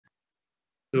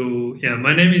So yeah,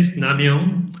 my name is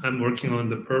Namhyung. I'm working on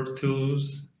the perf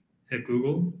tools at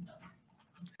Google,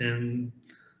 and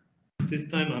this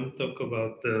time I'm talking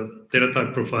about the data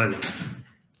type profiling.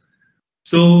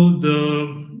 So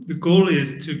the goal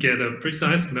is to get a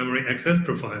precise memory access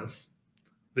profiles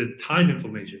with type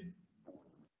information.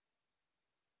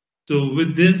 So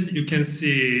with this, you can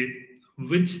see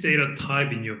which data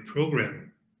type in your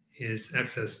program is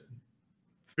accessed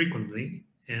frequently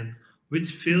and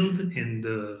which field in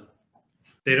the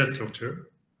data structure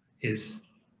is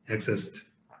accessed.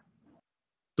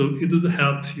 So it would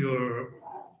help your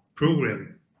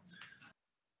program,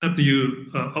 help you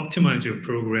optimize your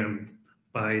program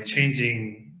by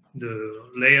changing the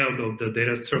layout of the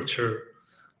data structure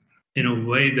in a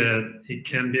way that it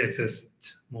can be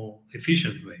accessed more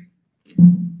efficient way.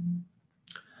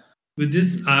 With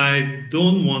this, I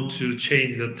don't want to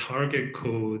change the target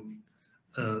code,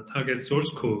 target source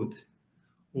code,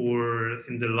 or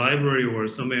in the library or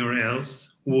somewhere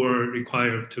else, or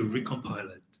required to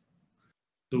recompile it.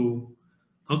 So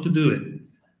how to do it?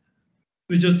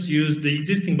 We just use the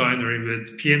existing binary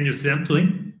with PMU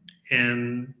sampling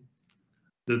and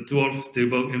the DWARF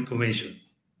debug information.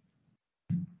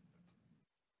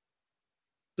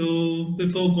 So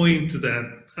before going to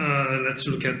that, let's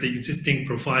look at the existing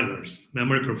profilers,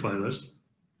 memory profilers.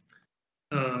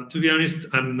 To be honest,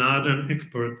 I'm not an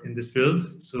expert in this field,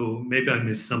 so maybe I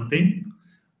missed something.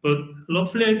 But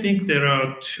roughly, I think there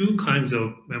are two kinds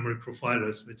of memory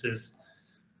profilers, which is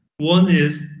one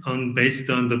is based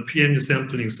on the PMU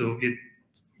sampling, so it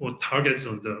targets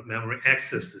on the memory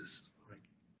accesses. Right?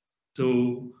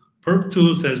 So perf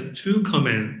tools has two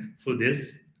commands for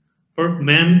this. Perf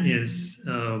mem is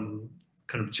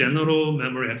kind of general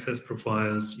memory access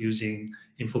profiles using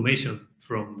information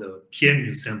from the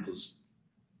PMU samples.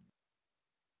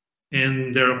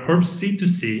 And there are perf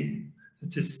C2C,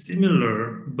 which is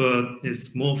similar, but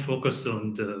it's more focused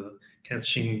on the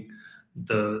catching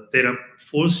the data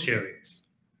false sharings.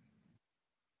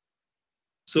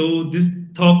 So this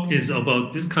talk is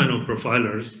about this kind of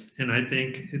profilers, and I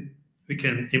think we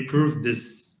can improve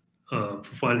this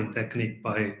profiling technique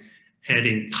by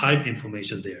adding type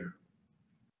information there.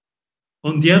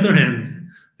 On the other hand,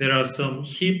 there are some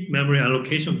heap memory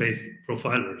allocation-based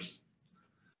profilers.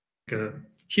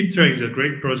 Heap track is a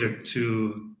great project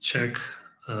to check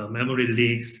memory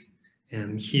leaks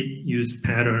and heap use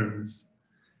patterns.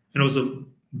 And also,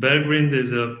 Valgrind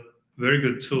is a very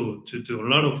good tool to do a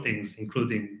lot of things,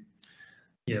 including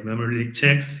memory leak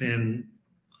checks and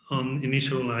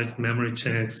uninitialized memory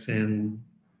checks and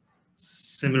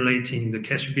simulating the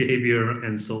cache behavior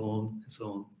and so on and so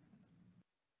on.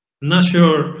 I'm not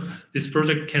sure this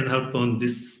project can help on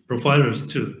these profilers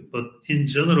too, but in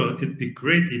general, it'd be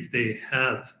great if they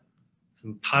have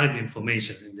some type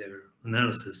information in their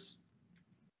analysis.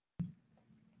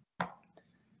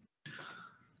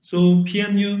 So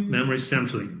PMU memory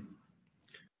sampling.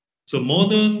 So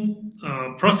modern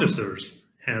processors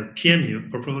have PMU,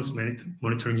 performance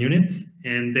monitoring units,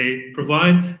 and they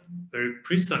provide very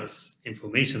precise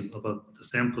information about the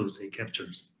samples they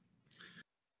captures.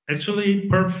 Actually,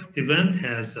 perf event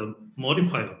has a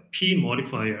modifier, P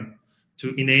modifier,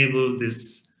 to enable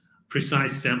this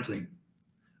precise sampling,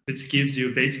 which gives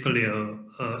you basically a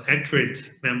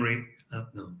accurate memory,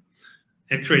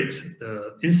 accurate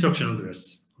instruction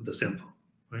address of the sample,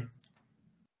 right?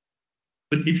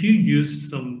 But if you use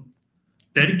some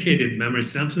dedicated memory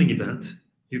sampling event,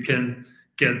 you can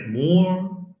get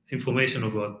more information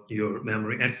about your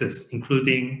memory access,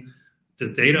 including the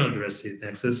data address it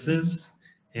accesses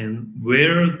and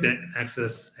where the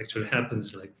access actually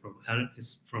happens, like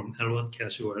from L1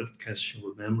 cache or L cache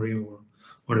or memory or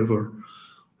whatever,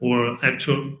 or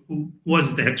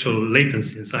what's the actual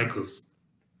latency in cycles,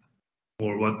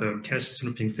 or what the cache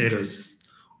snooping status,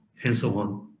 and so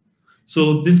on.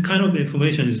 So this kind of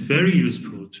information is very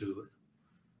useful to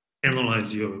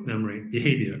analyze your memory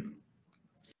behavior.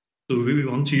 So we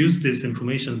want to use this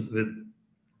information with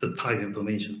the type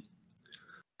information.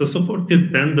 The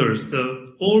supported vendors,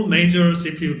 all major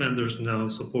CPU vendors now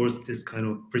support this kind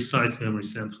of precise memory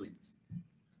sampling.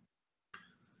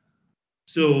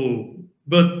 So,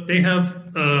 but they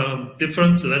have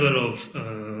different level of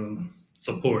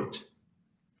support.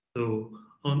 So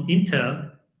on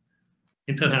Intel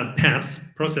have PEPS,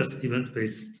 process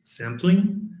event-based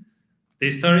sampling. They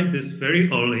started this very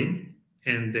early,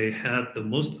 and they have the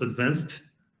most advanced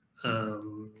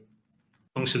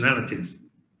functionalities.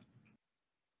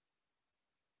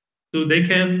 So they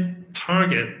can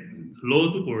target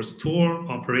load or store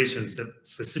operations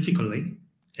specifically,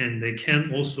 and they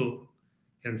can also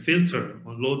filter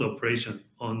on load operation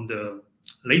on the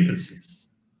latencies.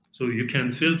 So you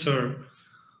can filter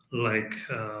like,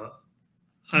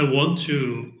 I want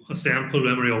to sample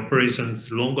memory operations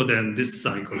longer than this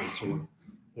cycles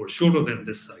or shorter than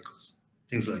this cycles,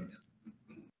 things like that.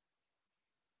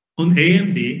 On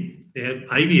AMD, they have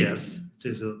IBS, which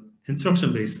is an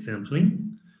instruction-based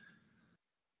sampling.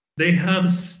 They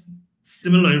have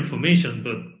similar information,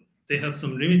 but they have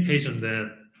some limitation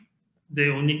that they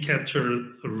only capture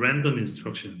random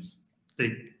instructions.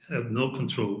 They have no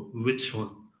control which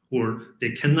one, or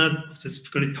they cannot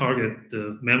specifically target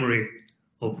the memory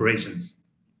operations.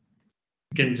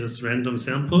 You can just random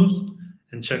samples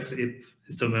and check if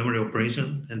it's a memory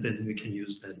operation, and then we can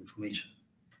use that information.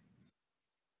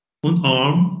 On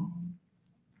ARM,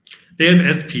 they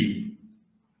have SP,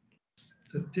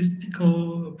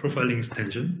 Statistical Profiling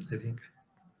Extension, I think.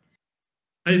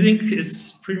 I think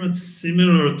it's pretty much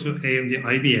similar to AMD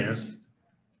IBS,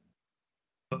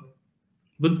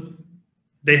 but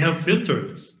they have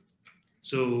filters.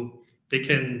 So they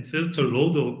can filter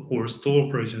load or store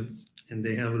operations, and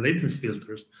they have latency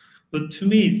filters. But to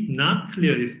me, it's not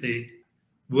clear if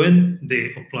when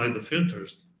they apply the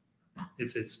filters,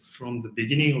 if it's from the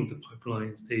beginning of the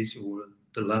pipeline stage or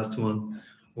the last one,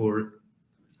 or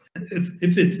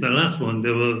if it's the last one,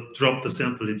 they will drop the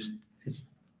sample if it's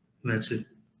matched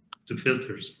to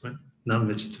filters, right? Not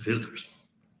matched to filters.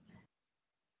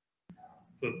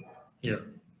 But yeah,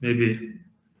 maybe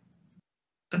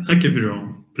I could be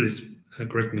wrong. Please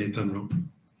correct me if I'm wrong.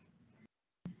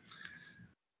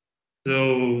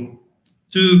 So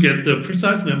to get the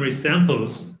precise memory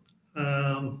samples,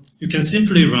 you can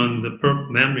simply run the perf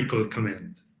memory code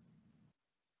command.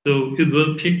 So it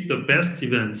will pick the best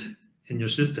event in your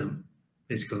system,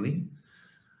 basically.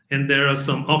 And there are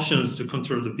some options to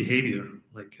control the behavior.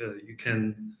 Like you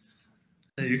can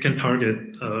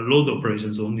target load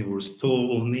operations only or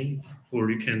store only, or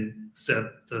you can set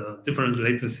different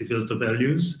latency filter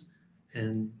values,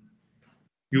 and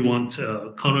you want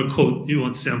counter code. You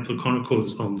want sample counter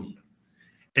codes only.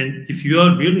 And if you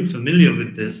are really familiar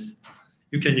with this,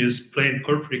 you can use plain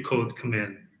perf recode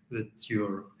command with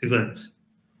your event.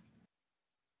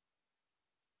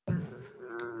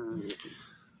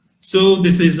 So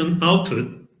this is an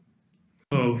output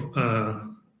of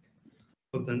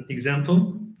an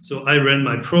example. So I ran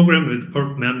my program with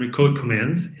perf memory code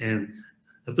command, and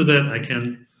after that I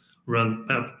can run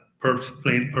perf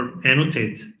plain perf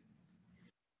annotate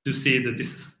to see the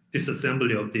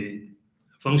disassembly of the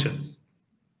functions.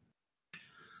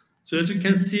 So as you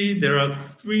can see, there are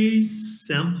three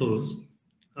samples.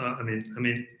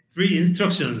 Three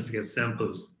instructions get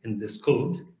samples in this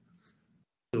code.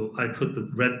 So I put the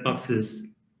red boxes.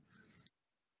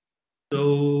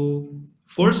 So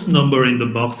first number in the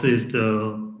box is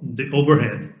the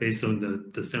overhead based on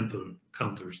the sample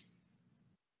counters.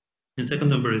 And second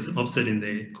number is offset in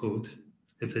the code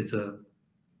if it's a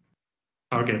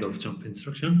target of jump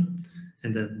instruction,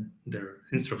 and then their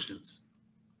instructions.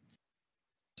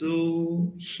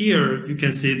 So here you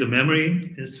can see the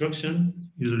memory instruction,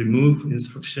 usually move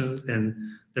instruction, and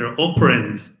there are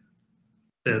operands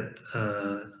that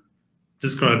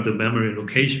describe the memory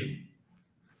location.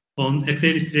 On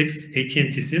x86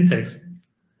 AT&T syntax,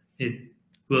 it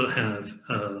will have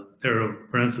a pair of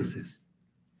parentheses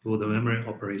for the memory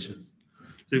operations.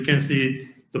 So you can see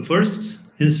the first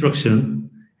instruction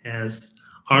has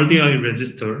RDI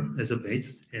register as a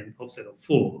base and offset of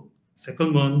 4.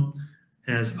 Second one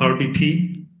has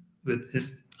RBP with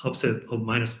its offset of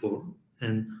 -4.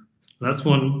 And last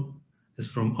one is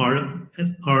from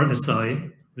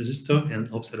RSI register and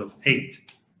offset of 8.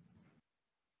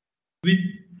 With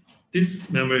this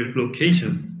memory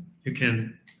location, you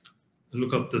can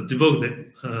look up the debug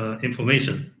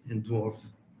information in DWARF,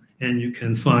 and you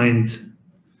can find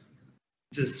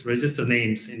this register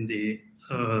names in the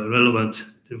relevant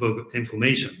debug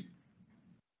information.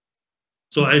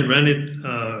 So I ran it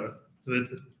with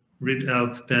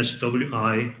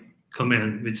readout-wi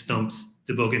command, which dumps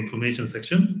debug information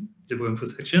section, debug info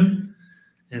section,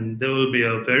 and there will be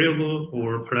a variable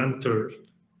or parameter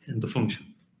in the function.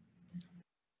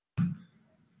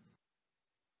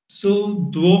 So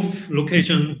DWARF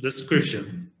location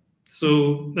description.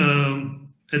 So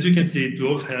as you can see,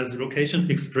 DWARF has location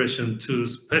expression to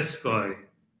specify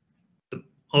the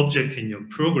object in your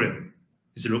program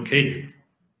is located,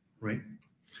 right?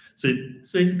 So it's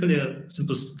basically a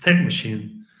simple stack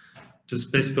machine to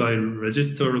specify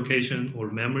register location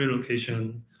or memory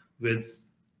location with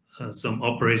some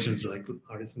operations like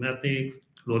arithmetic,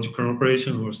 logical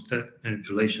operation, or stack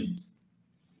manipulations.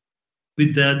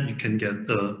 With that, you can get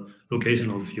the location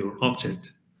of your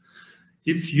object.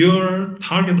 If your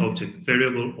target object,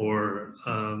 variable or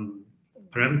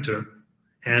parameter,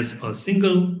 as a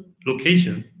single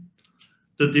location,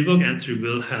 the debug entry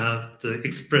will have the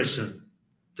expression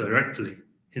directly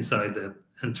inside that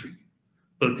entry.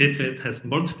 But if it has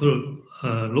multiple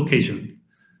locations,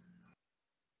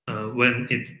 when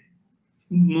it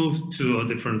moves to a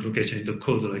different location in the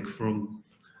code, like from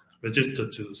register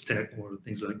to stack or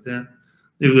things like that,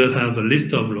 it will have a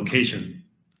list of location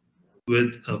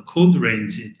with a code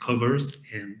range it covers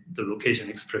and the location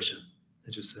expression,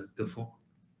 as you said before.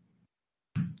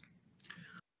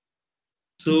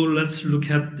 So let's look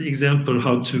at the example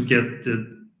how to get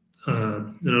the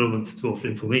relevant DWARF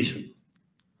information.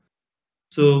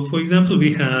 So for example,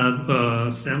 we have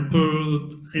a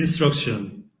sampled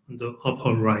instruction on the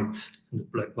upper right in the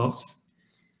black box.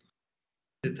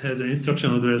 It has an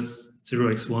instruction address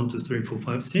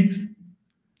 0x12345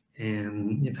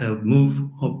 and it has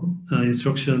move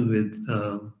instruction with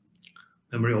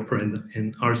memory operand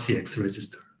and RCX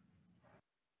register.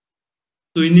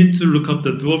 So we need to look up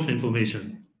the DWARF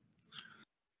information.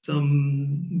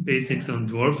 Some basics on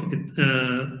DWARF.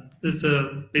 It's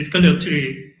basically a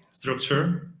tree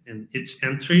structure, and each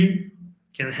entry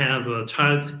can have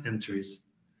child entries,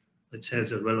 which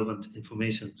has a relevant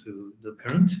information to the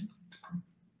parent.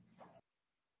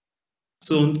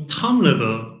 So on top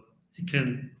level, it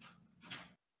can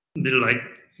be like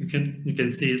you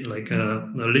can see it like a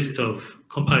list of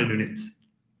compile units.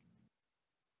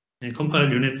 And compile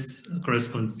units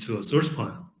correspond to a source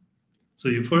file. So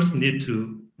you first need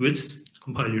to which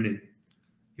compile unit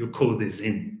your code is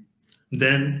in.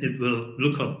 Then it will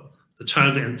look up the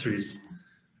child entries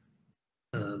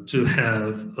to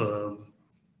have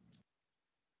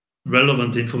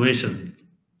relevant information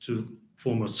to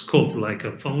form a scope, like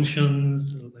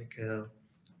functions, like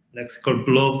lexical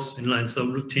blocks, inline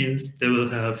subroutines. They will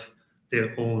have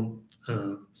their own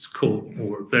scope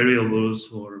or variables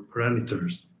or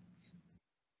parameters.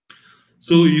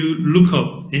 So you look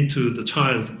up into the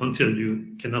child until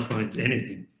you cannot find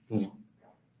anything more.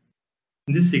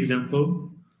 In this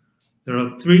example, there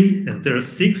are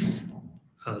six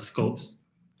scopes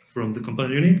from the compile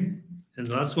unit, and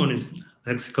the last one is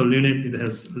lexical unit. It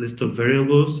has a list of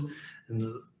variables, and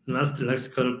the last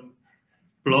lexical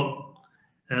block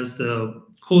has the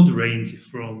code range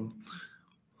from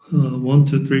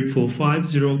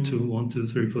 12345 to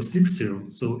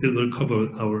 12346. So it will cover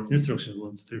our instruction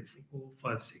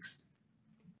 12345.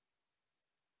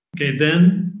 Okay,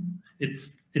 then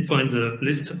it finds a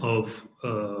list of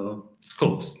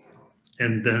scopes,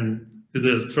 and then it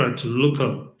will try to look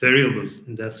up variables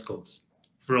in that scopes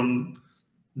from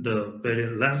the very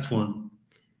last one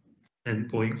and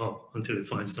going up until it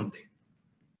finds something.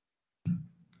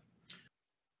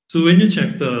 So when you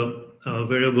check the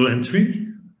variable entry,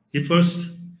 you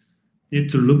first need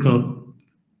to look up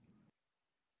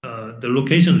the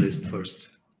location list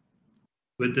first.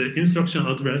 With the instruction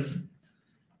address,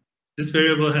 this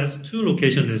variable has two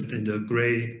location lists in the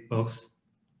gray box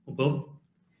above.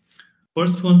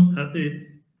 First one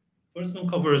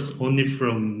covers only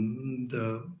from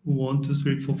the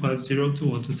 123450 to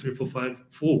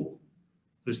 123454.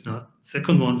 So it's not.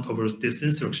 Second one covers this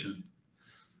instruction.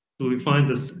 So we find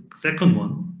the second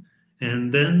one,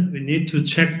 and then we need to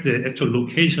check the actual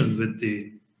location with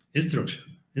the instruction.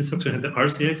 Instruction has the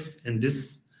RCX, and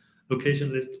this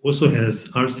location list also has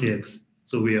RCX.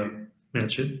 So we are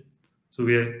matched. So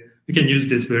we can use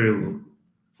this variable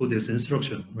for this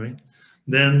instruction, right?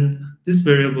 Then this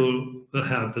variable will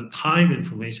have the type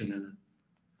information in it.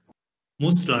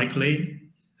 Most likely,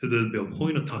 it will be a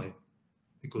pointer type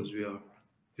because we are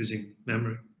using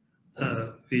memory.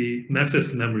 We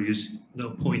access memory using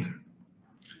the pointer.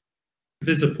 If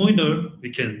it's a pointer, we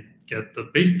can get the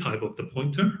base type of the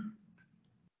pointer.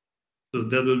 So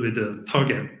that will be the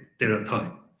target data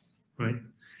type, right?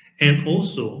 And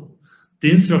also,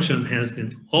 the instruction has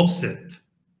an offset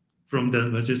from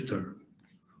that register.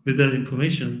 With that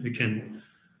information, we can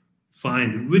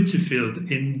find which field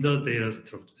in the data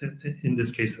struct, in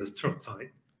this case, a struct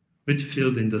type, which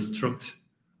field in the struct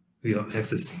we are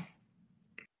accessing.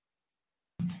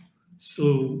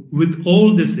 So with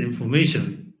all this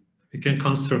information, we can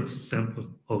construct a sample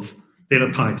of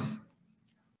data types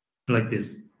like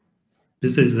this.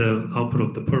 This is the output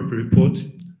of the perf report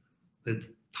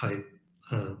with type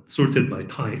sorted by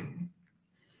type.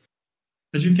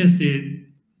 As you can see,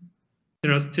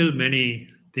 there are still many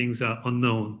things are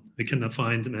unknown. We cannot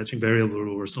find the matching variable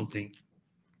or something.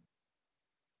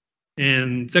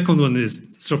 And second one is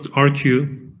struct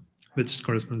RQ, which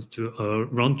corresponds to a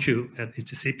run queue at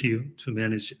each CPU to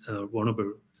manage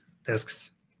runnable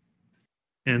tasks.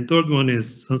 And third one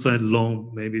is unsigned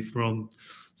long, maybe from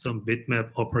some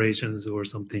bitmap operations or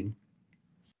something.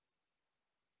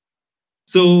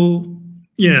 So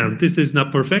yeah, this is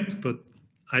not perfect, but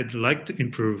I'd like to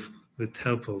improve with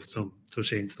help of some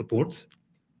toolchain support.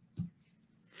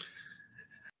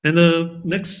 And the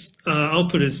next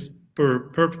output is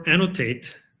perf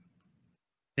annotate,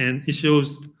 and it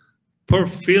shows perf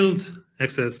field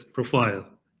access profile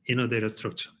in a data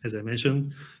structure. As I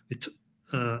mentioned, it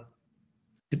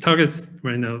targets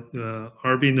right now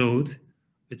RB node,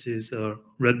 which is a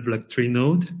red-black tree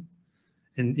node,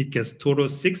 and it gets total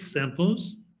 6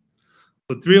 samples.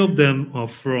 But 3 of them are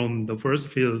from the first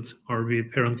field,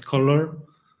 RB parent color,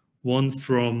 1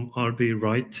 from RB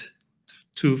right,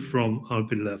 2 from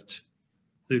RB left.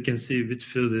 So you can see which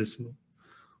field is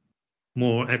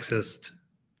more accessed.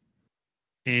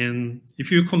 And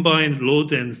if you combine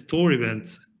load and store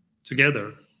events together,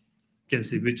 you can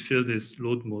see which field is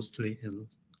load mostly and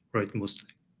write mostly,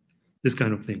 this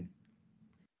kind of thing.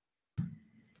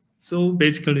 So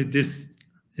basically, this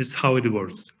is how it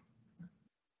works.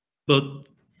 But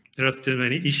there are still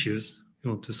many issues you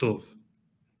want to solve.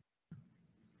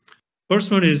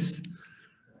 First one is,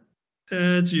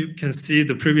 as you can see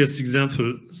the previous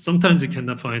example, sometimes you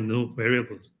cannot find no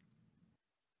variables.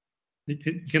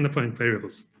 You cannot find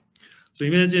variables. So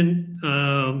imagine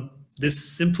this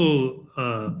simple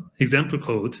example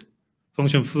code,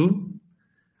 function foo,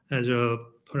 has a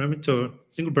parameter,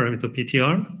 single parameter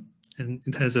PTR, and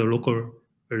it has a local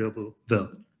variable val.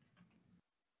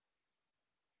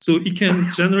 So it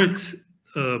can generate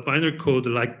binary code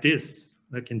like this,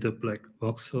 like in the black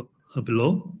box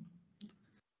below.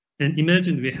 And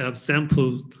imagine we have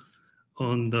samples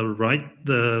on the right,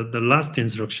 the last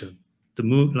instruction, the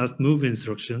last move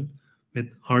instruction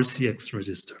with RCX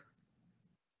register.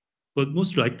 But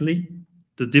most likely,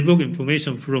 the debug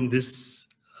information from this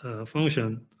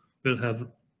function will have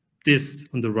this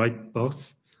on the right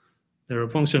box. There are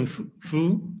function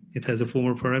foo, it has a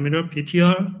formal parameter,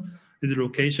 PTR, with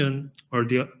location or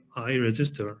the I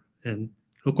register and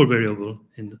local variable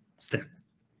in the stack.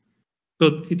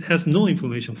 But it has no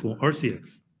information for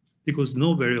RCX because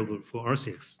no variable for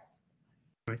RCX,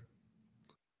 right?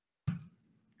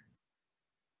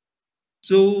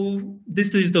 So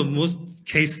this is the most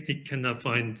case it cannot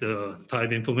find the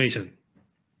type information.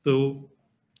 So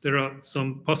there are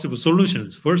some possible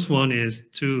solutions. First one is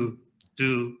to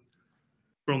do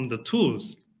from the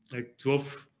tools, like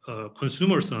DWARF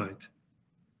consumer side,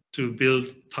 to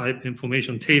build type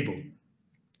information table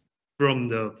from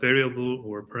the variable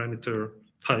or parameter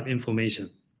type information.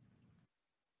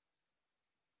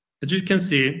 As you can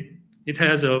see, it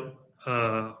has a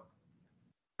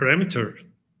parameter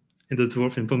in the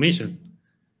DWARF information.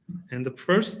 And the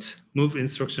first move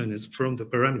instruction is from the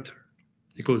parameter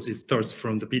because it starts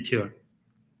from the PTR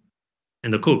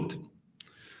and the code.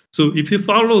 So if you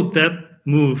follow that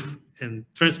move and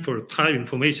transfer type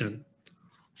information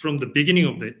from the beginning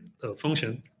of the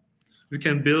function, we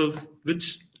can build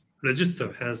which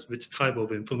register has which type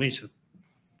of information.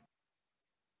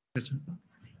 Yes, sir.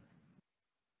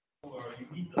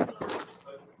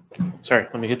 Sorry,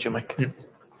 let me get you a mic. Yeah.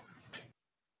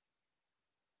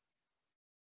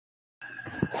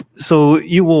 So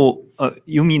you will,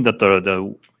 you mean that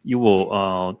you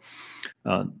will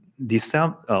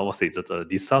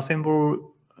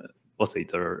disassemble, what's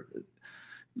it,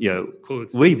 yeah,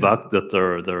 Code. way back that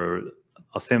the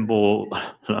assemble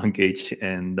language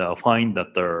and find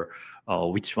that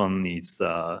which one is,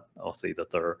 I'll say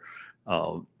that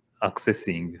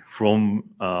accessing from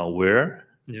where?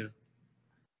 Yeah.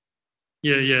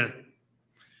 Yeah.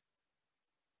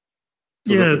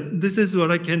 So Yeah, this is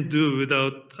what I can do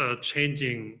without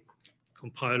changing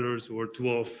compilers or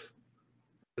DWARF.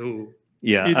 So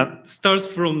yeah, it starts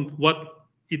from what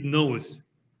it knows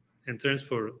and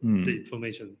transfer the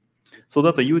information. So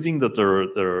that using the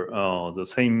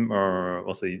same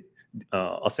let's say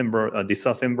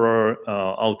disassembler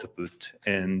output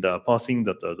and passing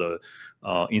that the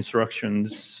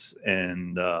instructions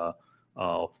and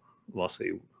let's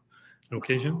say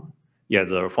Location. Yeah,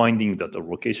 the finding that the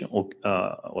location,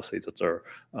 let's say that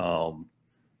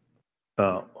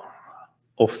the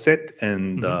offset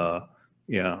and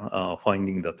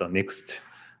finding that the next.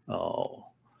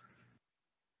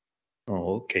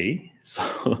 Okay,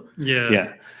 so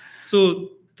yeah. So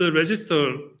the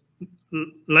register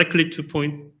likely to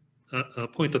point a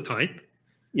type.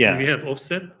 Yeah, and we have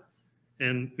offset,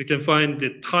 and we can find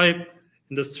the type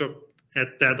in the struct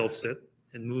at that offset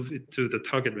and move it to the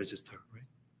target register. Right.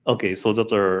 Okay, so that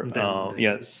then.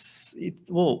 Yes, it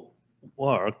will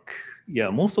work. Yeah,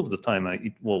 most of the time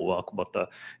it will work, but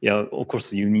yeah, of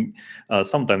course you need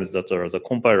sometimes that the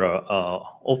compiler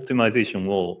optimization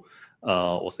will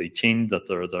say change that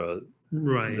the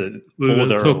Right. the We will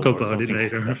order talk or about it something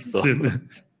like later. that, so.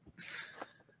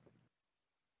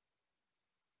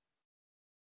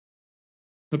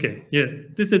 Okay, yeah,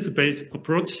 this is the basic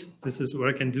approach. This is what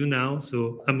I can do now,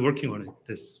 so I'm working on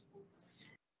it.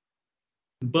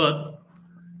 But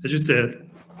as you said,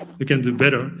 we can do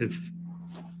better if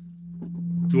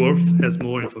DWARF has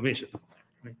more information.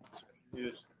 Right?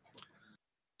 Yes.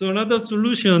 So another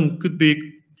solution could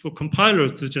be for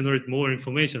compilers to generate more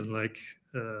information, like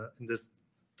in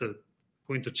the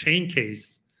pointer chain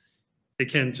case, they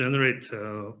can generate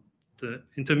the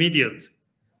intermediate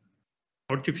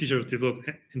artificial debug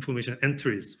information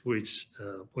entries for each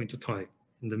pointer type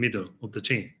in the middle of the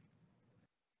chain.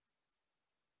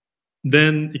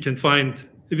 Then you can find,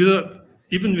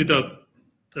 even without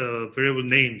variable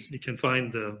names, you can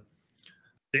find the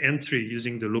entry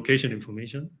using the location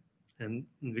information, and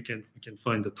we can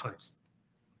find the types.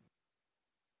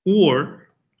 Or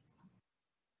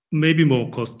maybe more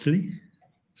costly,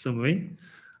 some way.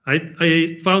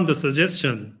 I found a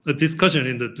discussion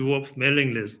in the DWARF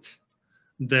mailing list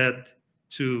that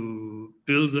to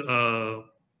build a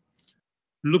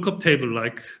lookup table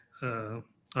like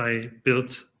I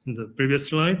built in the previous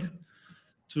slide,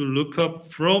 to look up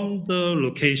from the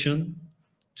location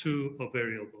to a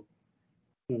variable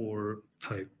or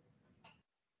type.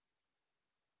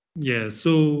 Yeah,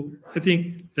 so I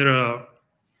think there are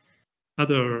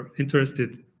other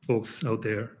interested folks out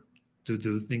there to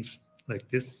do things like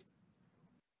this.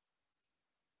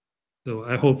 So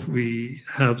I hope we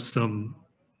have some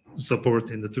support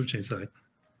in the toolchain side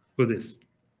for this.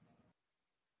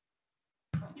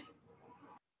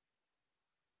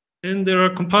 And there are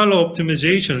compiler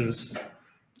optimizations.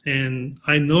 And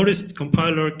I noticed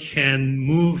compiler can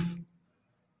move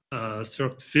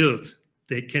struct field.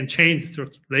 They can change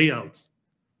struct layouts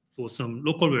for some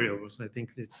local variables. I think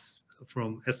it's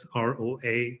from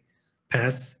SROA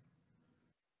pass.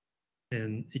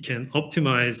 And it can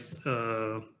optimize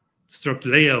struct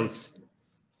layouts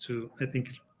to, I think,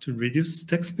 to reduce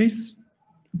text space.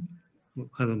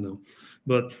 I don't know.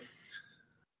 But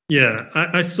yeah,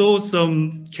 I saw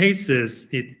some cases.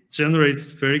 It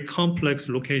generates very complex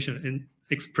location and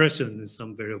expression in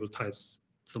some variable types,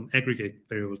 some aggregate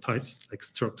variable types like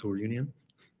struct or union,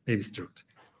 maybe struct.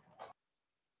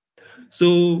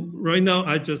 So right now,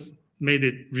 I just made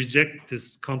it reject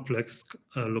this complex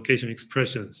location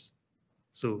expressions.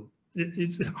 So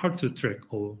it's hard to track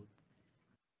all.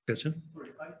 Question?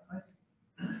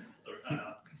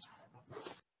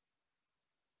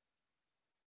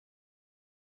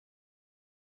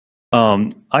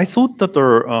 I thought that the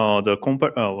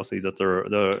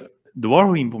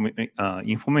DWARF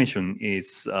information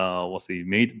is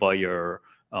made by your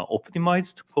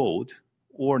optimized code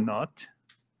or not.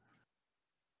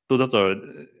 So that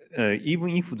even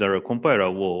if the compiler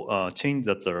will change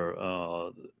that their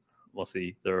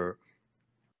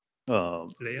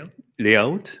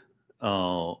layout,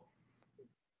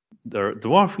 the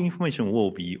DWARF information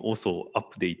will be also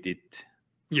updated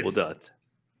for that.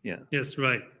 Yeah. Yes,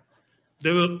 right. They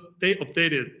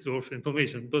updated DWARF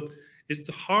information, but it's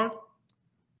hard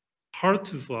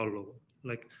to follow.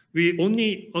 Like we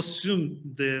only assume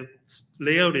the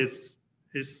layout is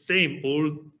same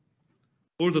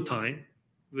all the time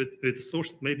with the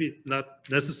source. Maybe not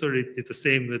necessarily it's the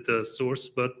same with the source,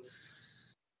 but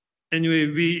anyway,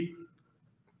 we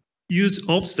use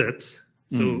offsets,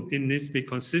 so it needs to be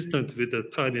consistent with the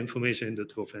type information in the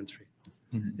DWARF entry.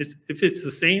 If it's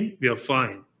the same, we are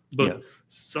fine. But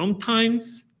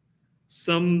sometimes,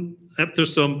 after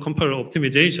some compiler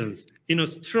optimizations, a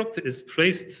struct is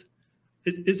placed,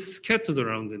 it's scattered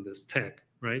around in the stack,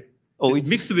 right? Oh, it's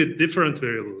mixed with different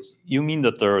variables. You mean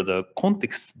that the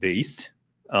context-based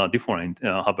different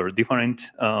have a different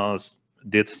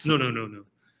data? No.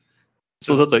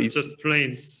 So just, that it's just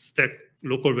plain stack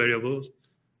local variables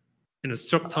in a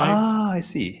struct type. Ah, I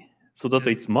see. So that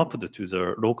it's mapped to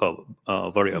the local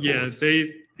variables. Yeah, they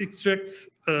extract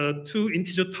two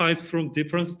integer types from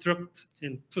different struct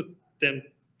and put them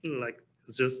like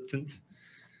adjacent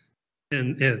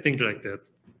and things like that.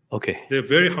 Okay. They're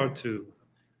very hard to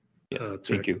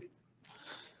thank you.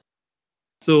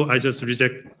 So I just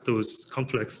reject those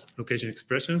complex location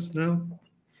expressions now.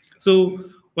 So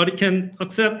what it can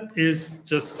accept is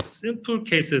just simple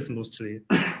cases mostly.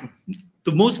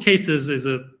 The most cases is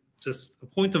just a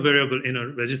pointer variable in a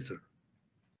register.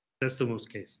 That's the most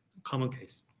common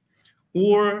case.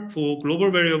 Or for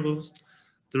global variables,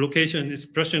 the location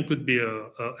expression could be a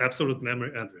absolute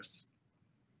memory address.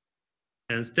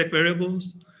 And stack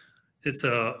variables, it's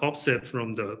an offset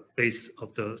from the base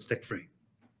of the stack frame.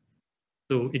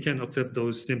 So it can accept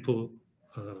those simple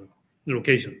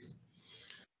locations.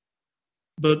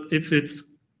 But if it's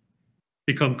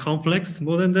become complex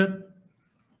more than that,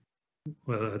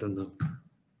 well, I don't know.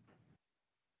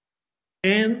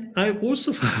 And I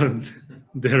also found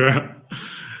there are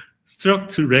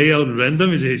struct layout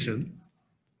randomization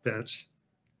patch.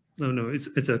 No,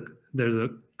 there's a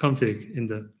config in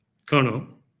the kernel.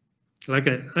 Like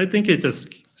I think it's a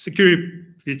security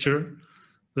feature,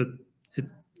 but it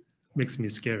makes me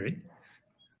scary.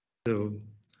 So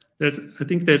I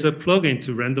think there's a plugin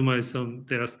to randomize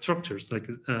there are structures, like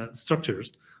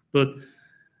structures, but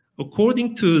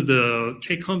according to the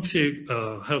kconfig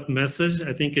help message,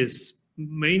 I think it's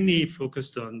mainly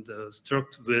focused on the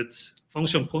struct with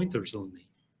function pointers only.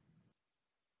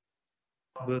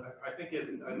 But I think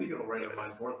it'll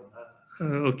randomize more than that.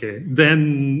 Okay,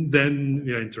 then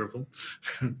we are in trouble.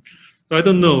 I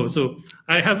don't know. So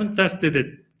I haven't tested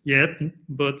it yet,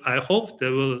 but I hope they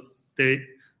would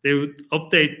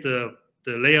update the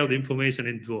layout information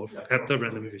in DWARF after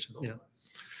randomization. Yeah,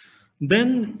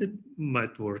 then it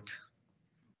might work.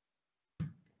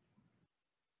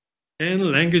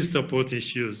 And language support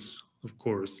issues, of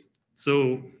course.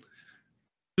 So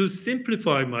to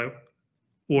simplify my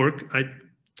work, I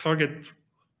target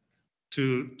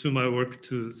to my work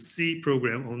to C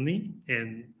program only.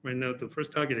 And right now the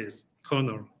first target is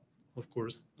kernel, of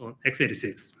course, on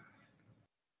x86.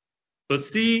 But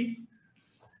C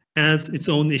has its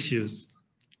own issues,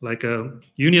 like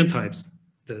union types.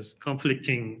 There's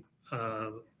conflicting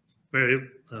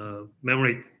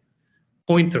memory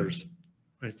pointers,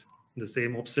 right? The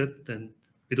same offset, then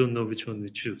we don't know which one we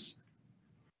choose.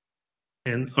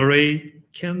 And array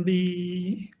can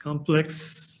be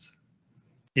complex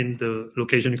in the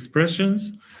location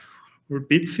expressions or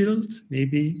bit field,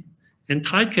 maybe. And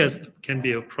typecast can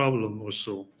be a problem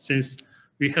also, since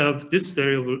we have this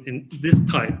variable in this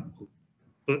type,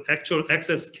 but actual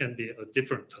access can be a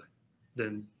different type,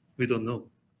 then we don't know.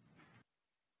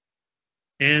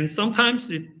 And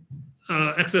sometimes it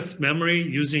access memory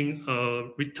using a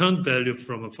return value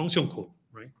from a function call,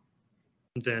 right?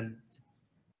 And then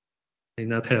may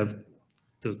not have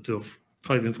the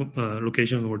type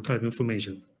location or type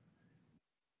information.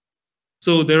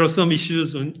 So there are some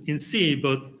issues in C,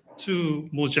 but to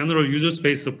more general user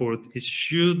space support, it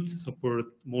should support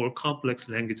more complex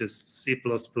languages, C++,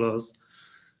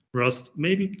 Rust,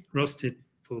 maybe Rust it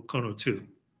for kernel 2,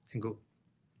 and go.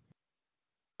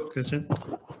 Question?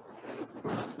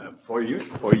 For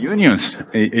unions,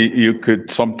 you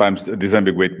could sometimes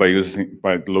disambiguate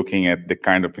by looking at the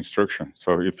kind of instruction.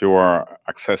 So if you are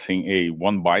accessing a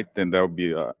 1 byte, then there will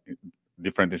be a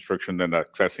different instruction than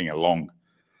accessing a long.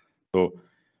 So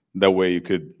that way you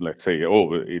could, let's say,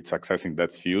 oh, it's accessing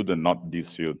that field and not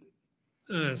this field.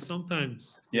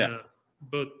 Sometimes, yeah.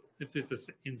 But if it's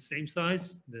in same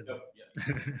size, then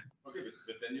Okay,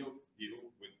 but then you deal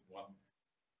with one.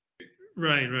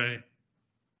 Right.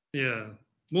 Yeah,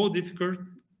 more difficult.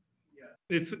 Yeah.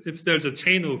 If there's a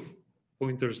chain of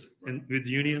pointers and with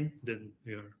union, then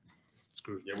we are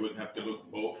screwed. You would have to look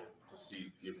both to see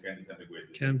if you can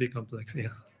disambiguate. Can be complex, yeah.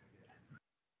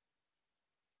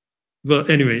 But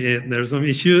anyway, yeah, there are some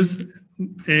issues,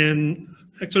 and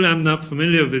actually, I'm not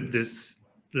familiar with these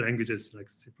languages like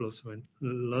C++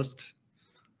 and Rust.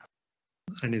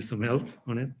 I need some help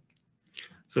on it.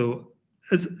 So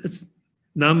it's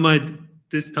not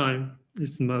this time.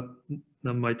 It's not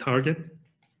my target,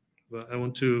 but I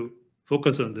want to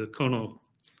focus on the kernel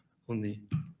only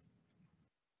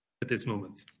at this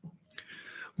moment.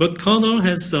 But kernel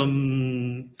has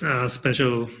some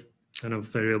special kind of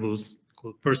variables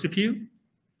called per CPU.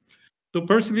 So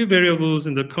per CPU variables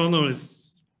in the kernel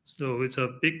it's a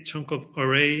big chunk of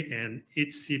array, and each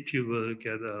CPU will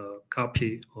get a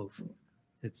copy of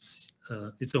its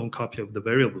own copy of the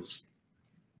variables.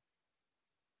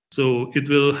 So it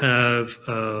will have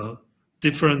a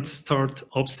different start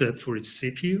offset for each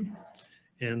CPU,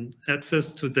 and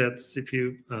access to that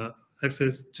CPU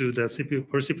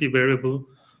per CPU variable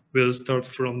will start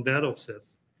from that offset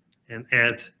and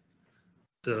add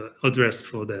the address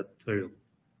for that variable.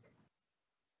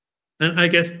 And I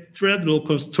guess thread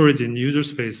local storage in user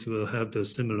space will have the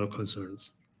similar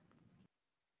concerns.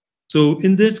 So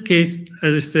in this case,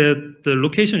 as I said, the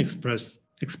location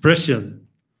expression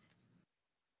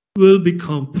will be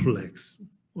complex,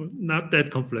 or not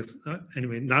that complex.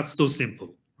 Anyway, not so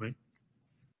simple, right?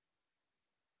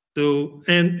 So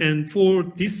and for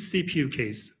this CPU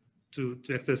case, to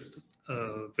access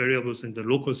variables in the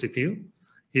local CPU,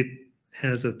 it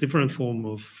has a different form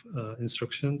of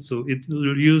instruction. So it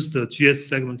will use the GS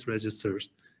segment registers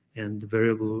and the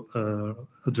variable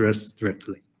address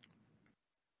directly.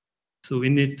 So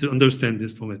it needs to understand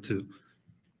this format too.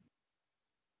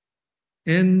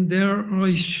 And there are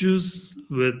issues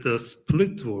with the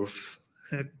split dwarf.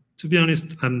 To be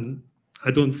honest,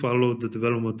 I don't follow the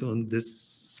development on this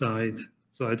side,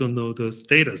 so I don't know the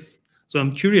status. So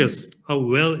I'm curious how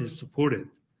well it's supported.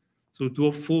 So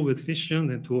DWARF 4 with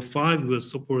fission and DWARF 5 will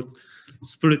support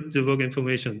split debug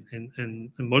information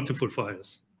and multiple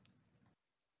files.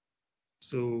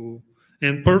 So,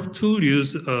 and perf tool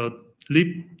use a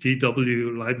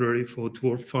libdw library for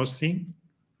DWARF parsing,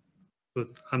 but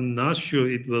I'm not sure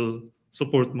it will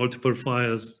support multiple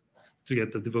files to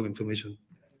get the debug information.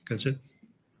 Gotcha.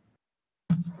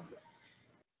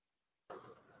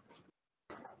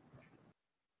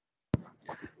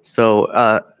 So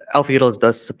Alpha Utils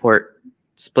does support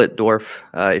split dwarf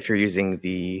if you're using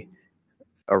the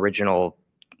original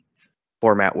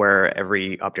format where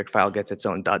every object file gets its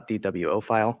own .dwo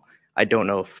file. I don't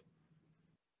know if,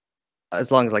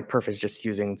 as long as like perf is just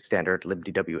using standard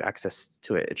libdw access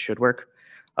to it, it should work.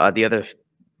 The other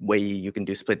way you can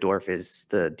do split dwarf is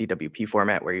the DWP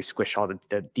format where you squish all the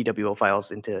DWO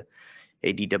files into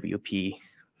a DWP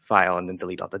file and then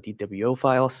delete all the DWO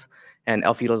files. And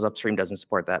Alpha Utils upstream doesn't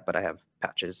support that, but I have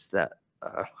patches that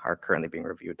are currently being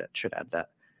reviewed that should add that,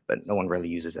 but no one really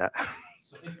uses that.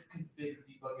 So if config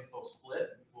debug info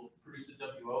split will produce the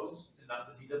WOs and not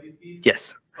the DWPs?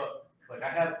 Yes. But like I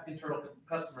have internal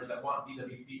customers that want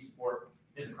DWP support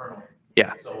in the kernel.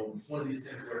 Yeah. So it's one of these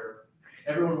things where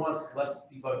everyone wants less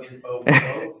debug info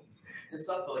and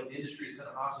stuff, but like the industry is kind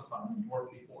of ossified more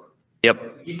before. Yep.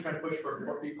 Like we keep trying to push for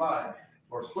dwarf V5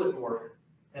 or split dwarf,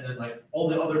 and then like all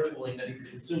the other tooling that needs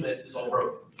to consume it is all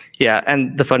broken. Yeah,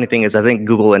 and the funny thing is I think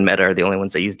Google and Meta are the only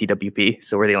ones that use DWP,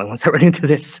 so we're the only ones that run into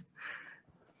this.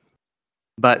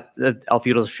 But Alpha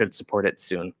Utils should support it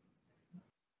soon.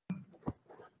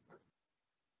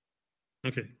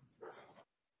 Okay.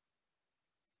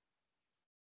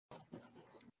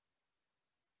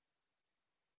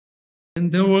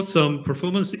 And there were some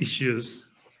performance issues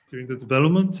during the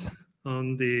development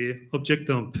on the object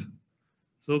dump.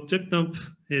 So object dump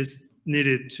is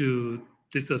needed to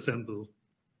disassemble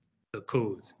the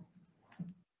code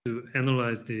to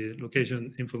analyze the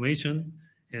location information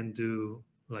and do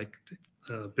like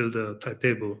build a type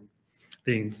table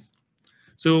things.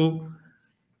 So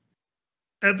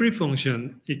every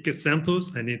function, it gets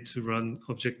samples. I need to run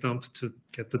object dump to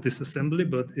get the disassembly,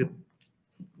 but it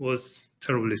was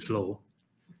terribly slow.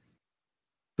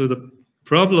 So the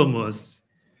problem was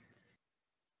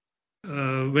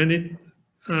when it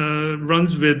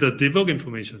runs with the debug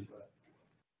information.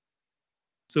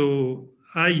 So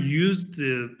I used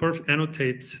the perf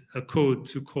annotate a code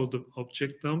to call the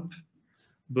object dump,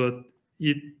 but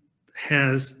it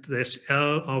has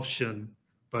 -l option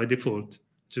by default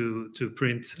to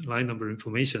print line number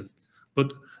information,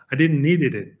 but I didn't need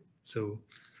it. So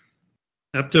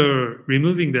after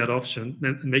removing that option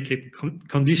and make it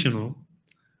conditional,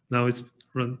 now it's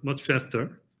run much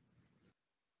faster.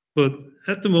 But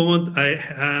at the moment, I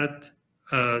had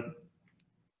a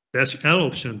 -l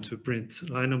option to print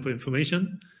line number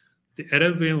information. The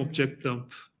LLVM object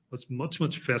dump was much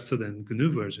faster than GNU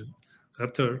version.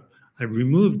 After I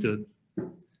removed the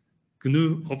GNU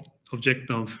object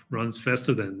dump runs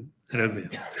faster than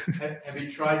LLVM. Have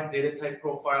you tried data type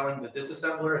profiling the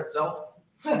disassembler itself?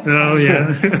 Oh yeah,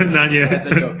 not yet. That's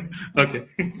a joke. Okay.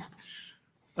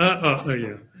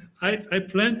 Yeah. I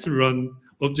plan to run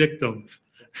object dump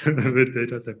with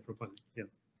data type profiling. Yeah.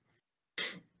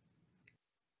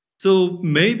 So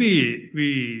maybe we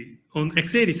on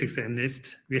x86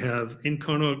 NList we have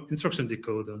in-kernel instruction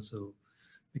decoder, so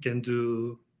we can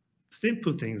do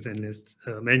simple things NList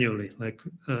manually, like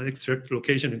extract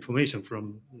location information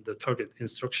from the target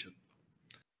instruction.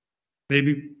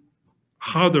 Maybe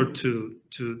harder to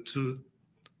do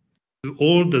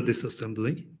all the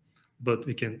disassembly, but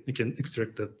we can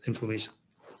extract that information.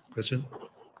 Question?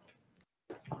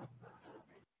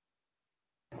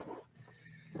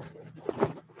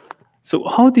 So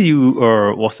how do you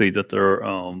say that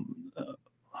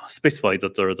specify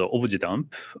that the object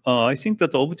dump? I think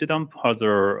that the object dump has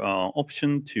an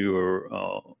option to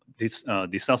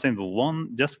disassemble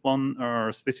just one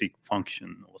specific function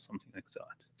or something like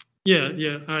that.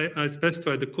 Yeah. I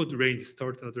specify the code range,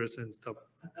 start address, and stop.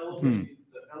 The elegant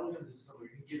disassembler,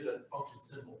 you can give it a function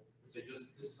symbol and say just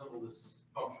disassemble this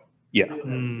function. Yeah.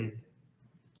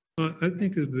 Well, I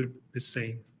think it will be the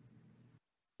same.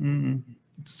 Mm.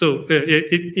 So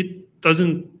it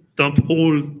doesn't dump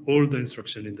all the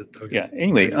instruction in the target. Yeah.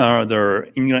 Anyway, the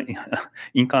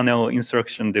in-kernel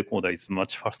instruction decoder is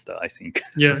much faster, I think.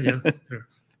 Yeah.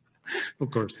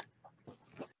 Of course.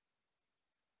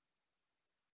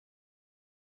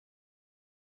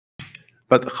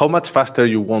 But how much faster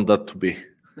you want that to be?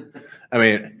 I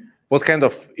mean, what kind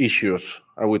of issues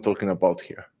are we talking about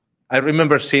here? I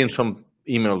remember seeing some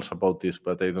emails about this,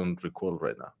 but I don't recall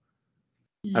right now.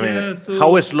 I mean, so,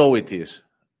 how slow it is?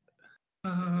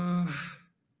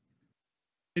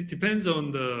 It depends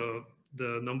on the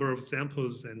number of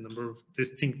samples and number of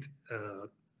distinct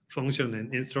function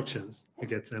and instructions to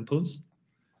get samples.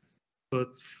 But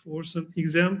for some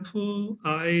example,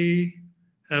 I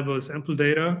have a sample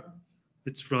data.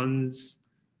 It runs.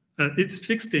 It's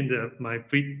fixed in my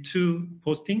V2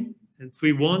 posting, and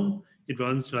V1 it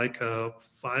runs like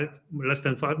less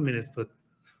than 5 minutes, but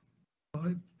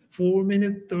 4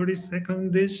 minutes 30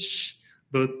 seconds-ish.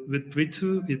 But with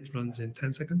V2 it runs in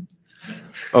 10 seconds.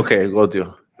 Okay, got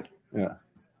you. Yeah,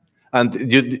 and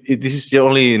this is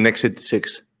only in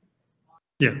x86.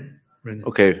 Yeah, right.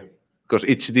 Okay, because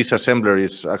each disassembler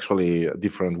is actually a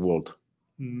different world.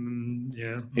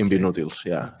 Yeah. In binutils,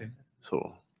 yeah. Okay.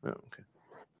 So yeah, okay.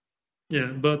 Yeah,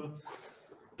 but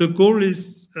the goal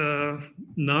is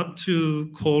not to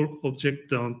call object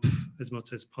dump as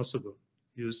much as possible.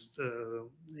 Use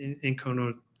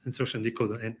in-kernel instruction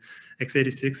decoder, and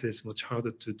x86 is much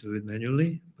harder to do it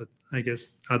manually. But I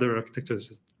guess other architectures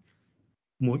is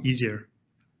more easier.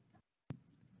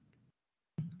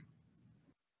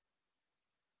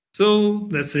 So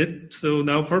that's it. So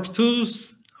now perf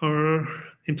tools are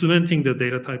implementing the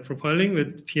data type profiling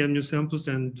with PMU samples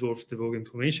and DWARF debug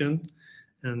information.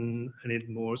 And I need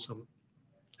some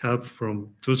help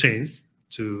from toolchains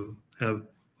to have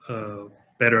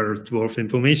better DWARF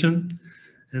information.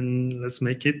 And let's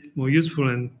make it more useful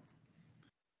and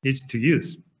easy to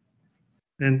use.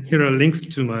 And here are links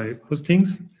to my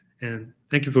postings. And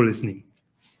thank you for listening.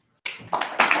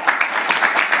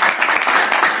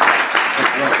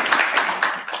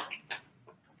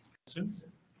 Questions?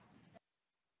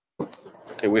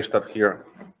 Okay, we start here.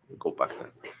 We go back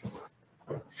then.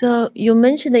 So you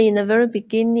mentioned in the very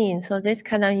beginning, so this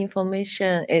kind of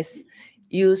information is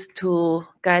used to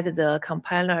guide the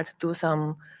compiler to do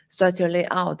some structure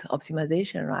layout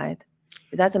optimization, right?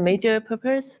 Is that a major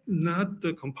purpose? Not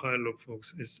the compiler,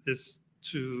 folks. It's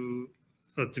to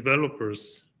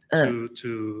developers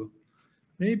to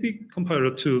maybe compiler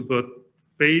too, but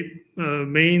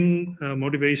main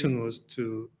motivation was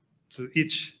to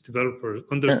each developer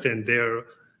understand their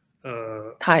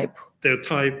type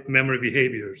memory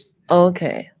behaviors.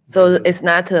 Okay, so it's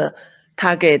not a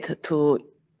target to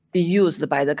be used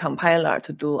by the compiler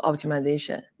to do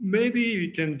optimization. Maybe we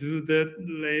can do that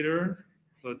later,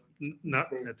 but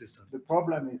not at this time. The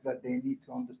problem is that they need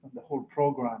to understand the whole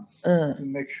program to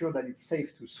make sure that it's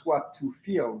safe to swap two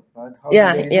fields, right?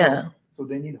 So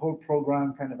they need whole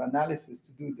program kind of analysis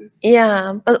to do this.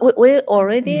 Yeah, but we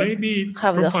already maybe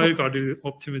have profile guarded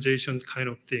optimization kind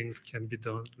of things can be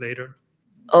done later.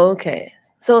 Okay,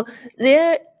 so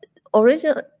there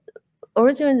originally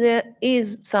there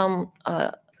is some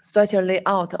structure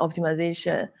layout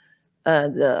optimization,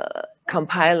 the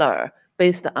compiler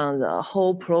based on the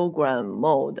whole program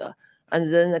mode,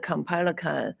 and then the compiler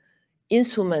can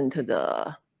instrument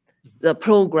the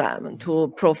program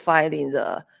to profiling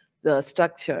the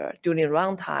structure during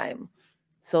runtime.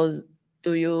 So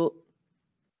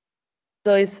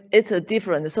so it's a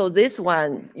different. So this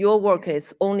one, your work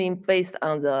is only based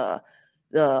on the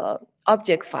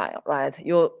object file, right?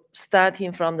 You're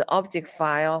starting from the object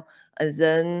file and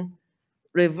then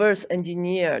reverse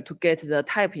engineer to get the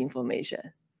type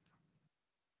information.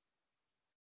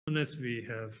 Unless we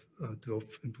have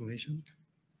DWARF information.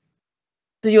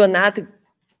 So you are not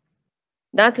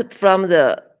from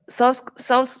the source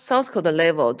code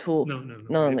level to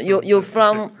no. You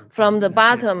from the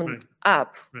bottom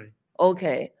up. Right.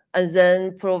 Okay, and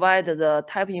then provide the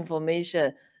type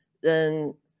information,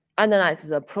 then analyze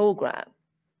the program.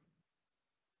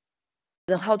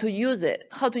 Then how to use it?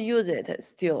 How to use it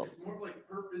still? It's more like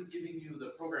perf is giving you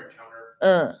the program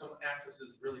counter. Some access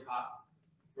is really hot.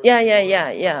 Yeah.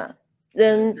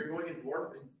 Then you're going in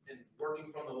DWARF and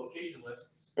working from the location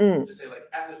lists to say like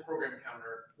at this program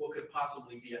counter, what could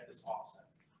possibly be at this offset.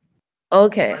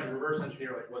 Okay. Trying to reverse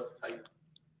engineer like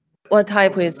what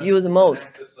type is used most?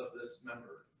 Access of this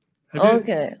member.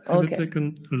 Have you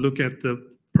taken a look at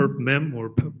the perf mem or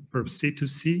perf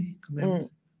C2C command?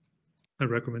 I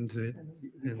recommend it.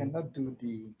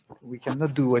 We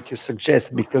cannot do what you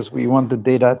suggest because we want the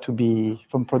data to be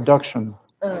from production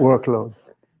workload.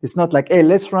 It's not like, hey,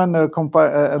 let's run a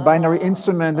binary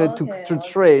instrument to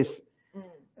trace.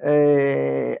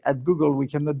 At Google, we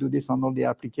cannot do this on all the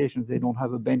applications. They don't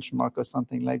have a benchmark or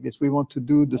something like this. We want to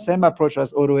do the same approach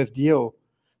as AutoFDO,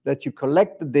 that you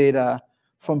collect the data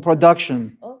from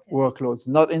production workloads,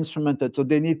 not instrumented. So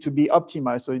they need to be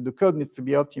optimized. So the code needs to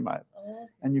be optimized. Oh,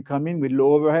 And you come in with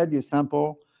low overhead, you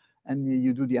sample, and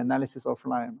you do the analysis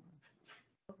offline.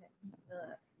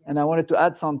 okay. And I wanted to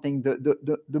add something.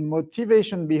 The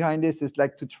motivation behind this is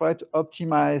like to try to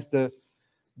optimize the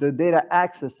data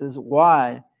accesses.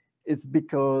 Why? It's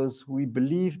because we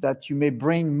believe that you may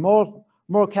bring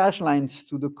more cache lines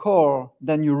to the core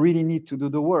than you really need to do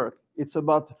the work. It's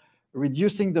about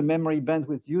reducing the memory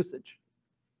bandwidth usage.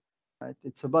 Right?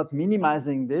 It's about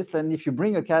minimizing this. And if you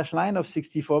bring a cache line of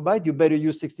 64 bytes, you better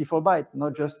use 64 bytes,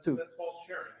 not just 2. That's false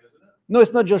sharing, isn't it? No,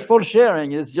 it's not just for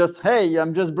sharing. It's just, hey,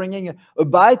 I'm just bringing a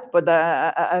byte, but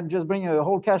I'm just bringing a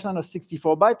whole cache line of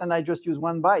 64 bytes, and I just use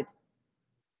 1 byte.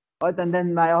 Right? And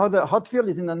then my other hot field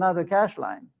is in another cache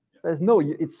line. Says, no,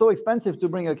 it's so expensive to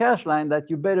bring a cache line that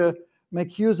you better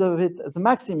make use of it at the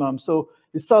maximum. So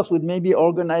it starts with maybe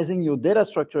organizing your data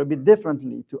structure a bit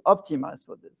differently to optimize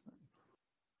for this.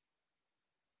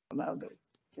 Now they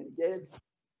can get it.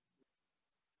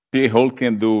 The whole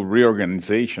can do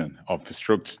reorganization of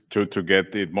structs to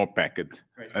get it more packed.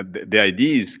 The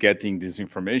idea is getting this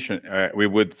information. We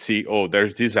would see, oh,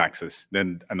 there's this axis,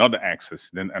 then another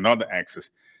axis, then another axis,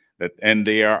 and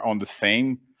they are on the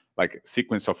same like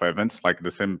sequence of events, like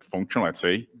the same function, let's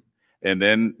say. And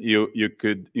then you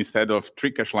could, instead of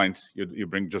 3 cache lines, you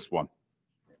bring just 1.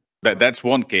 That's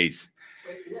one case.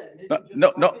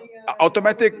 No,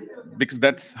 automatic, because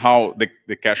that's how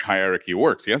the cache hierarchy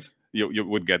works, yes? You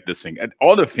would get this thing. And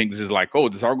other things is like, oh,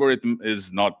 this algorithm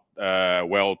is not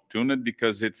well tuned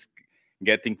because it's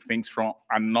getting things from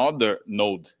another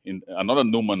node, in another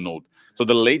Newman node. So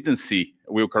the latency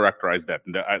will characterize that.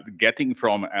 Getting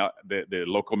from the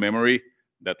local memory,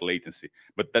 that latency.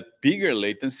 But that bigger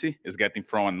latency is getting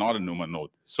from another Newman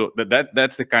node. So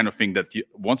that's the kind of thing that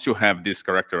once you have this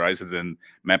characterized and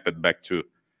mapped back to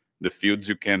the fields,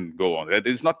 you can go on.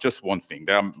 It's not just one thing.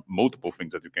 There are multiple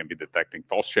things that you can be detecting.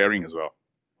 False sharing as well.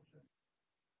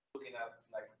 Looking at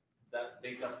like that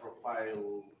data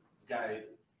profile guide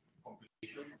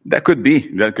computation. That could be.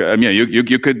 I mean,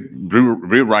 you could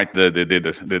rewrite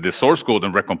the source code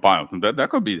and recompile. That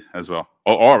could be as well,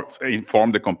 or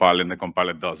inform the compiler and the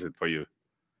compiler does it for you.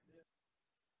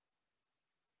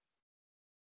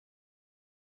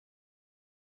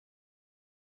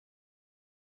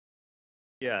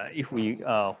 Yeah, if we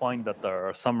find that there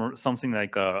are something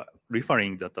like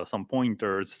referring that some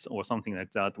pointers or something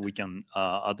like that, we can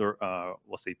other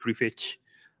let's say prefetch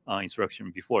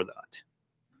instruction before that.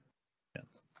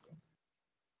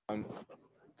 Yeah.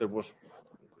 There was.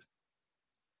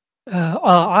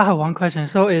 I have one question.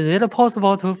 So, is it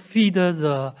possible to feed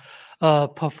the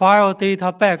profile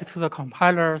data back to the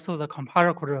compiler so the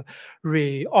compiler could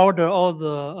reorder all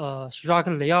the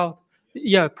struct layout?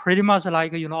 Yeah, pretty much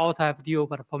like auto FDO,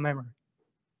 but for memory.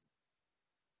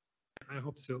 I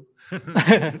hope so.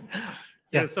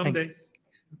 Yeah, someday.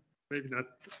 Maybe not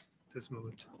this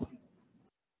moment.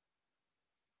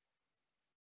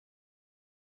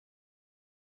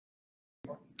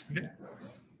 Okay.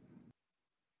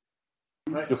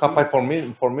 You have 4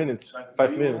 minutes.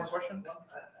 5 minutes.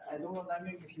 I don't know,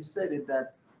 Namhyung, if you said it,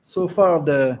 that so far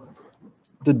the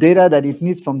data that it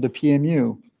needs from the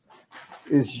PMU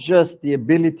is just the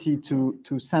ability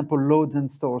to sample loads and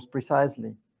stores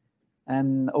precisely.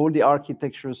 And all the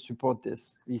architectures support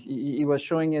this. He was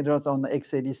showing it on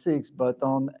x86, but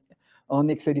on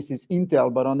x86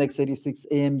 Intel, but on x86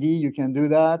 AMD, you can do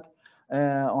that.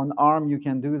 On ARM, you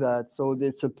can do that. So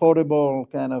it's a portable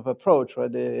kind of approach, right?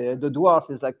 The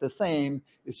DWARF is like the same.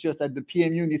 It's just that the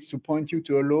PMU needs to point you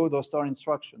to a load or store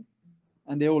instruction.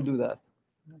 And they all do that.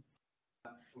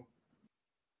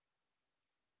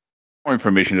 More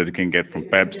information that you can get from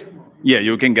PEBs. Yeah,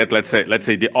 you can get, let's say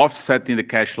the offset in the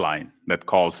cache line that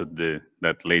calls it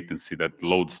that latency, that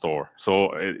load store.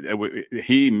 So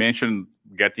he mentioned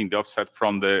getting the offset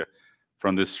from the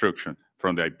instruction,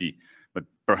 from the IP. But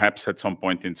perhaps at some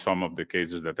point in some of the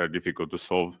cases that are difficult to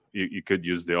solve, you could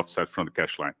use the offset from the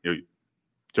cache line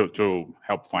to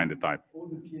help find the type. All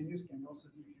the PMUs can also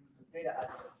give you the data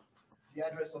address, the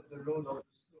address of the load of the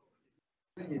store.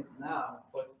 It's doing it now,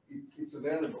 but it's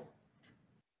available.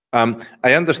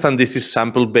 I understand this is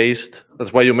sample-based.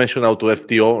 That's why you mentioned auto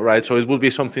FTO, right? So it would be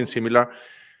something similar.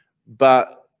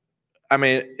 But I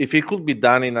mean, if it could be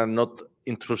done in a not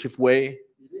intrusive way,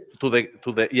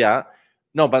 yeah.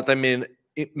 No, but I mean,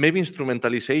 maybe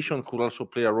instrumentalization could also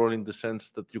play a role in the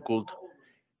sense that you could,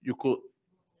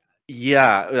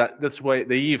 yeah. That's why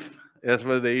the if. That's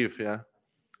why the if, yeah.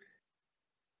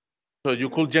 So you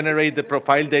could generate the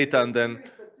profile data and then.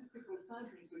 Statistical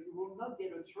sampling, so you will not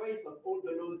get a trace of all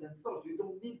the loads and stores. You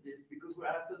don't need this because we're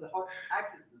after the hot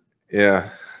accesses. Yeah.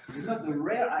 You want the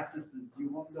rare accesses, you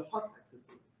want the hot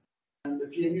accesses. And the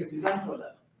PMU is designed for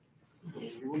that. So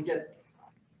you will get.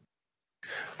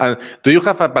 Do you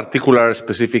have a particular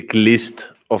specific list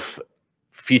of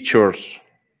features?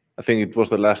 I think it was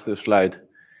the last slide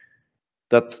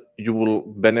that you will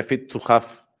benefit to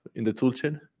have in the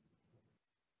toolchain?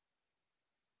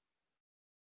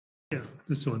 Yeah,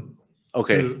 this one.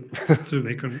 Okay. To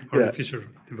make an artificial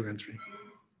debug entry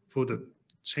for the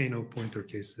chain of pointer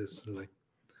cases like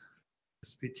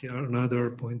SPTR,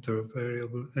 another pointer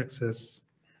variable access.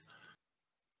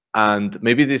 And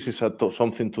maybe this is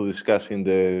something to discuss in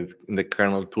the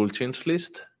kernel toolchains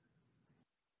list.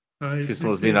 It's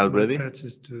not been already.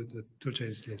 Patches to the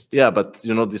toolchains list. Yeah, but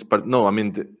you know this part. No, I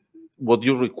mean, what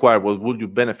you require, what would you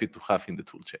benefit to have in the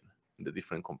toolchain, in the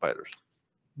different compilers?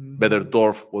 Better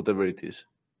DWARF, whatever it is.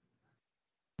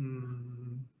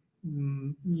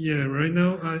 Yeah, right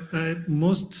now I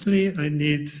mostly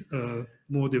need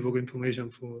more debug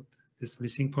information for this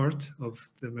missing part of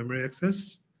the memory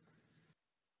access.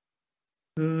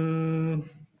 What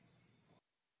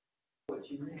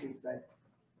you need is that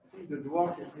I think the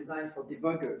DWARF is designed for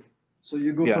debuggers. So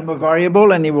you go from a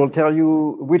variable and it will tell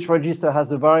you which register has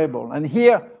the variable. And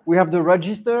here we have the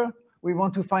register. We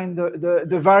want to find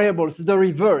the variables, the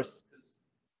reverse,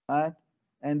 right?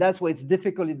 And that's why it's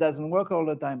difficult. It doesn't work all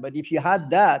the time. But if you had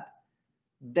that,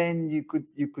 then you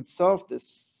could solve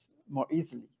this more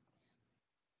easily.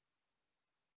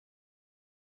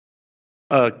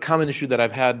 A common issue that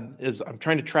I've had is I'm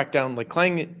trying to track down, like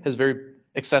Clang has very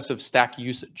excessive stack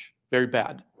usage, very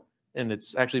bad. And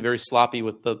it's actually very sloppy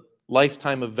with the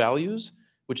lifetime of values,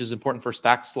 which is important for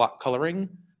stack slot coloring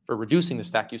for reducing the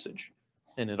stack usage.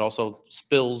 And it also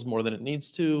spills more than it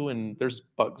needs to, and there's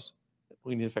bugs.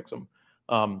 We need to fix them.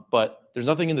 But there's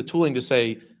nothing in the tooling to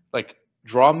say, like,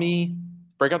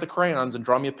 break out the crayons and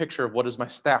draw me a picture of what does my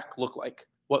stack look like?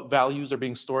 What values are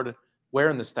being stored where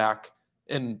in the stack?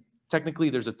 And technically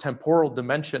there's a temporal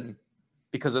dimension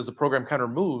because as the program counter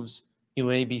moves, you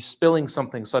may be spilling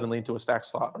something suddenly into a stack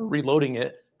slot or reloading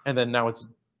it, and then now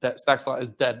that stack slot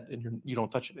is dead and you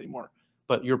don't touch it anymore.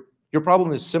 But your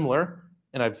problem is similar,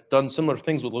 and I've done similar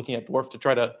things with looking at DWARF to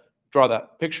try to draw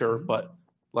that picture, but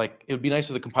like it would be nice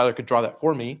if the compiler could draw that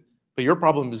for me. But your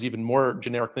problem is even more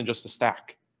generic than just a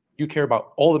stack. You care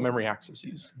about all the memory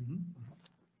accesses.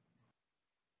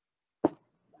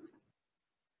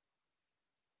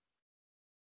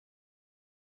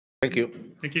 Thank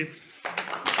you. Thank you.